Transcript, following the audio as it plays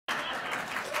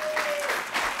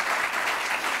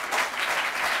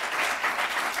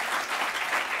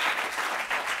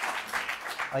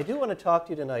I do want to talk to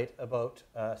you tonight about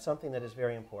something that is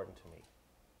very important to me.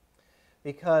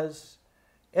 Because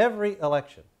every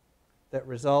election that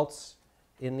results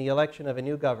in the election of a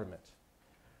new government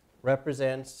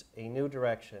represents a new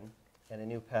direction and a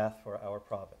new path for our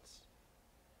province.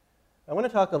 I want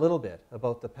to talk a little bit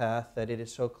about the path that it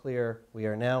is so clear we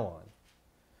are now on.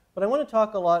 But I want to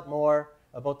talk a lot more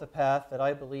about the path that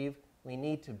I believe we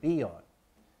need to be on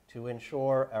to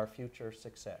ensure our future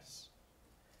success.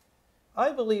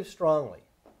 I believe strongly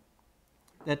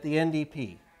that the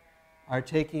NDP are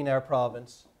taking our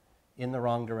province in the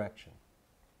wrong direction.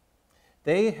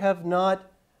 They have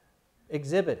not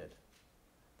exhibited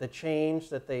the change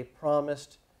that they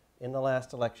promised in the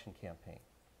last election campaign.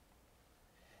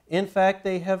 In fact,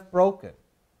 they have broken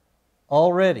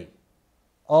already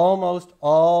almost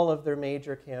all of their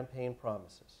major campaign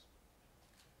promises.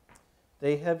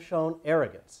 They have shown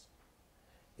arrogance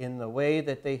in the way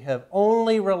that they have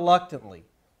only reluctantly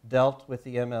dealt with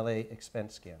the MLA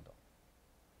expense scandal.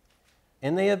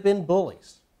 And they have been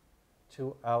bullies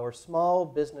to our small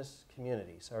business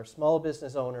communities, our small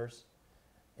business owners,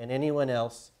 and anyone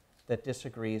else that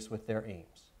disagrees with their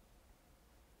aims.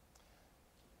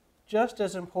 Just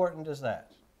as important as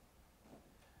that,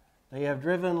 they have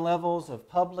driven levels of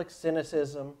public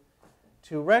cynicism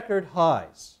to record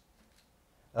highs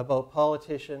about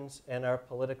politicians and our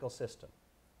political system.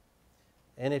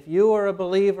 And if you are a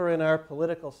believer in our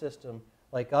political system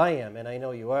like I am, and I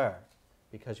know you are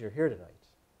because you're here tonight,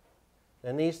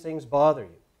 then these things bother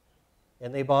you,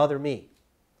 and they bother me.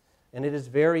 And it is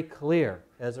very clear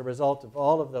as a result of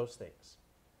all of those things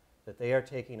that they are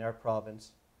taking our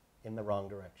province in the wrong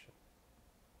direction.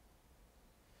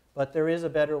 But there is a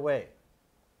better way.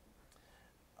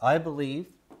 I believe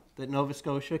that Nova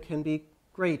Scotia can be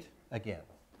great again.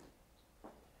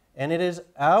 And it is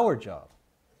our job,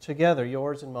 together,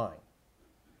 yours and mine,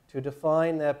 to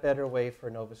define that better way for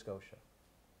Nova Scotia.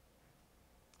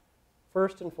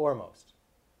 First and foremost,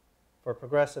 for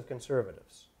progressive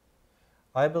conservatives,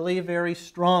 I believe very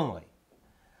strongly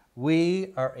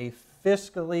we are a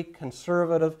fiscally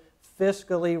conservative,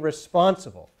 fiscally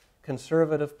responsible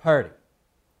conservative party.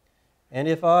 And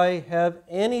if I have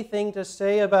anything to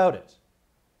say about it,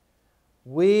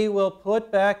 we will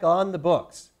put back on the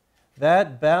books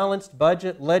that balanced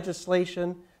budget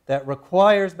legislation that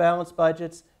requires balanced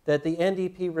budgets that the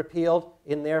NDP repealed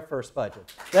in their first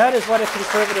budget. That is what a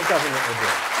conservative government will do.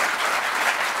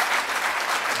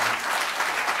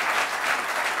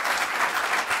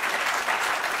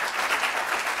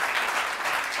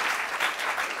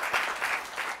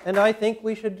 And I think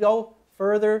we should go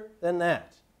further than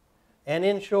that and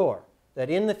ensure that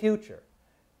in the future,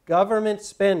 government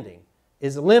spending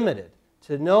is limited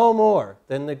to no more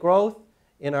than the growth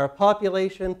in our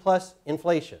population plus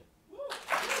inflation.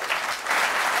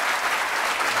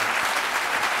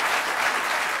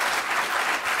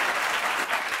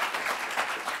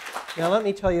 Now let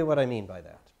me tell you what I mean by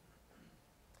that.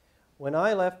 When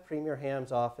I left Premier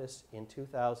Ham's office in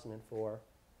 2004,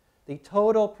 the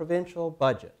total provincial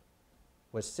budget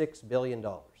was $6 billion.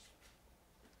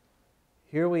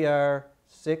 Here we are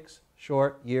 6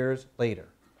 short years later,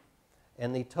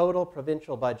 and the total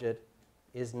provincial budget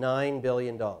is $9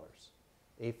 billion,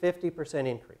 a 50%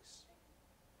 increase.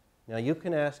 Now you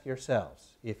can ask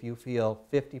yourselves if you feel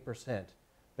 50%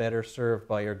 better served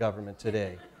by your government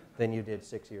today than you did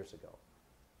 6 years ago.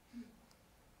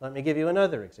 Let me give you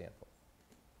another example.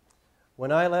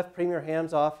 When I left Premier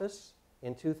Ham's office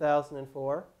in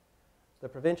 2004, the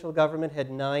provincial government had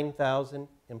 9,000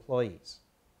 employees.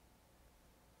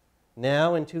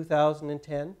 Now in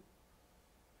 2010,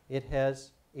 it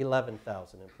has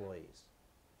 11,000 employees,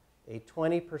 a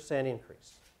 20%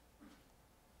 increase.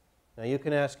 Now you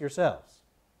can ask yourselves,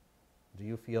 do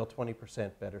you feel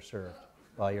 20% better served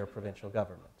by your provincial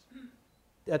government?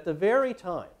 At the very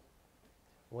time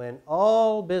when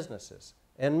all businesses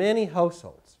and many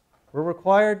households were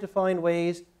required to find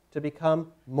ways to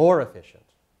become more efficient,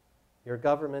 your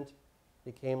government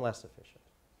became less efficient.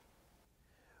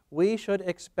 We should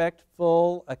expect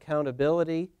full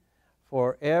accountability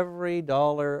for every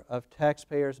dollar of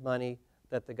taxpayers' money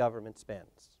that the government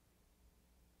spends.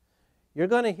 You're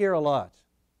going to hear a lot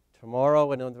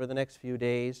tomorrow and over the next few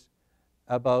days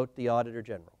about the Auditor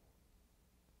General.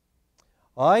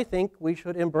 I think we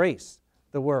should embrace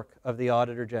the work of the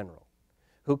Auditor General,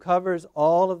 who covers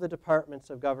all of the departments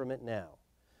of government now.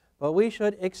 But we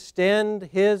should extend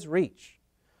his reach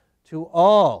to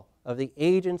all of the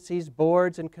agencies,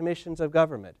 boards, and commissions of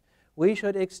government. We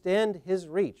should extend his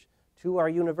reach to our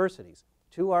universities,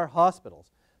 to our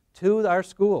hospitals, to our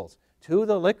schools, to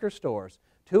the liquor stores,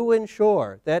 to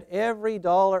ensure that every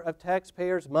dollar of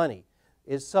taxpayers' money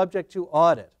is subject to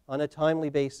audit on a timely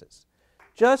basis.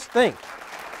 Just think.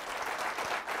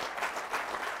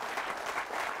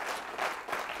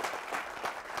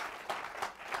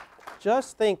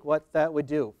 Just think what that would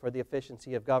do for the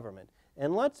efficiency of government.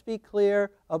 And let's be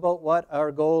clear about what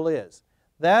our goal is.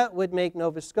 That would make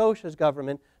Nova Scotia's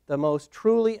government the most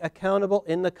truly accountable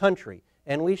in the country,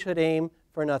 and we should aim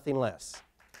for nothing less.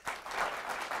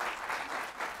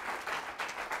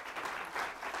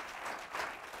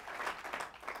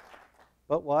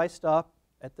 But why stop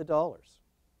at the dollars?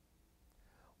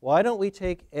 Why don't we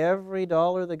take every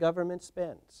dollar the government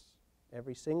spends,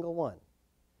 every single one,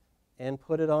 and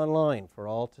put it online for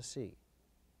all to see?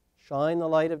 Shine the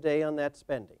light of day on that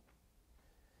spending.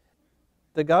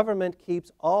 The government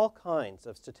keeps all kinds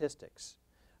of statistics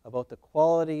about the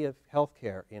quality of health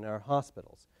care in our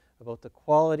hospitals, about the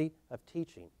quality of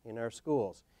teaching in our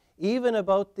schools, even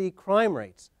about the crime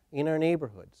rates in our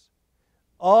neighborhoods.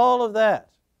 All of that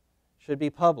should be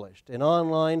published and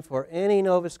online for any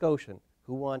Nova Scotian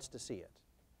who wants to see it.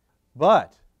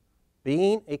 But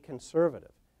being a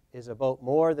conservative is about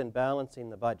more than balancing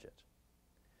the budget.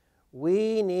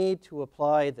 We need to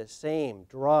apply the same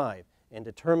drive and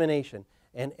determination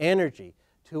and energy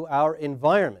to our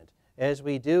environment as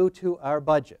we do to our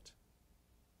budget.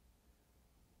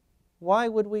 Why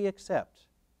would we accept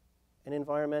an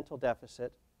environmental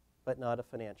deficit but not a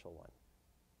financial one?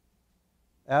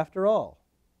 After all,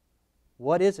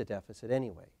 what is a deficit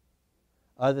anyway,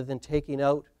 other than taking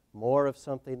out more of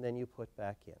something than you put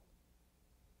back in?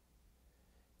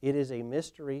 It is a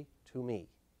mystery to me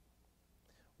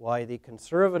why the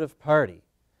Conservative Party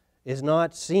is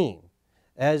not seen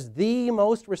as the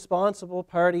most responsible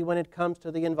party when it comes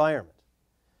to the environment.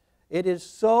 It is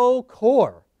so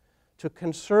core to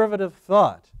conservative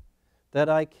thought that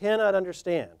I cannot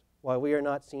understand why we are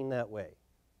not seen that way.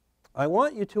 I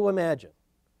want you to imagine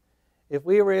if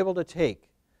we were able to take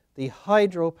the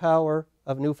hydropower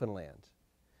of Newfoundland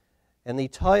and the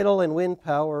tidal and wind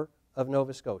power of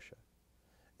Nova Scotia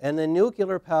and the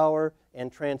nuclear power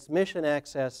and transmission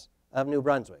access of New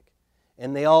Brunswick,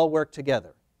 and they all work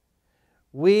together.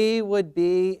 We would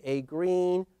be a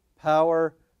green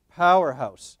power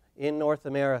powerhouse in North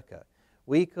America.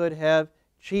 We could have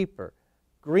cheaper,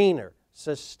 greener,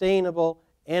 sustainable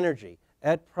energy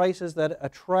at prices that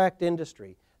attract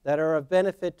industry, that are of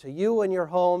benefit to you and your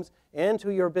homes and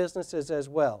to your businesses as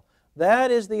well.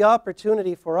 That is the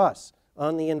opportunity for us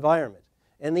on the environment.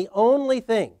 And the only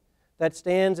thing that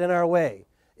stands in our way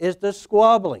is the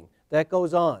squabbling that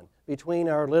goes on between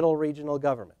our little regional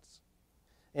governments.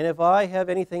 And if I have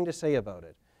anything to say about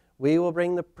it, we will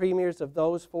bring the premiers of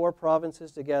those 4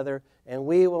 provinces together and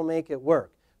we will make it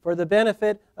work for the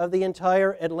benefit of the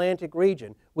entire Atlantic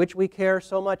region, which we care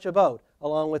so much about,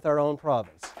 along with our own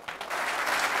province.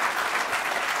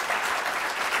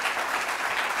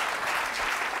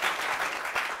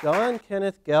 John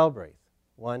Kenneth Galbraith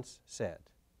once said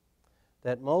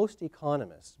that most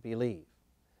economists believe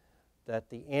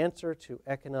that the answer to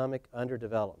economic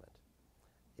underdevelopment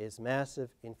is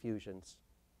massive infusions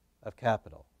of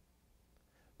capital.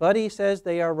 But he says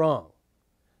they are wrong.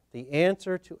 The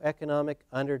answer to economic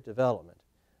underdevelopment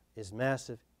is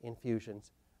massive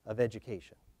infusions of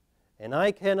education. And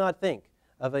I cannot think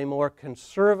of a more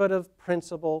conservative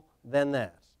principle than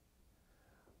that.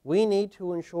 We need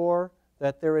to ensure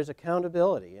that there is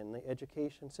accountability in the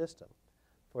education system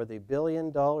for the $1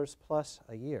 billion plus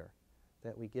a year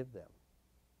that we give them.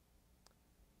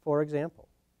 For example,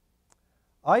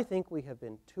 I think we have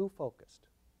been too focused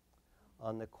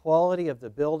on the quality of the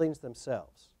buildings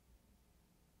themselves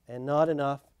and not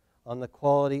enough on the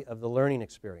quality of the learning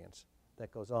experience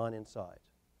that goes on inside.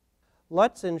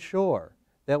 Let's ensure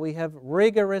that we have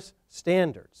rigorous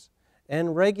standards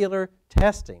and regular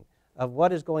testing of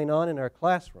what is going on in our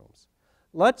classrooms.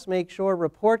 Let's make sure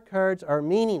report cards are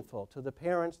meaningful to the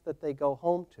parents that they go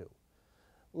home to.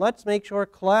 Let's make sure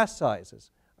class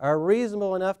sizes are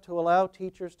reasonable enough to allow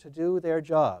teachers to do their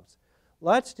jobs.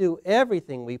 Let's do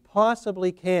everything we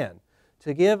possibly can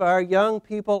to give our young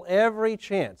people every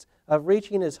chance of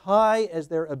reaching as high as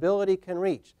their ability can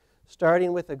reach,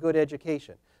 starting with a good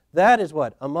education. That is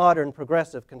what a modern,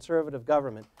 progressive, conservative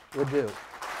government would do.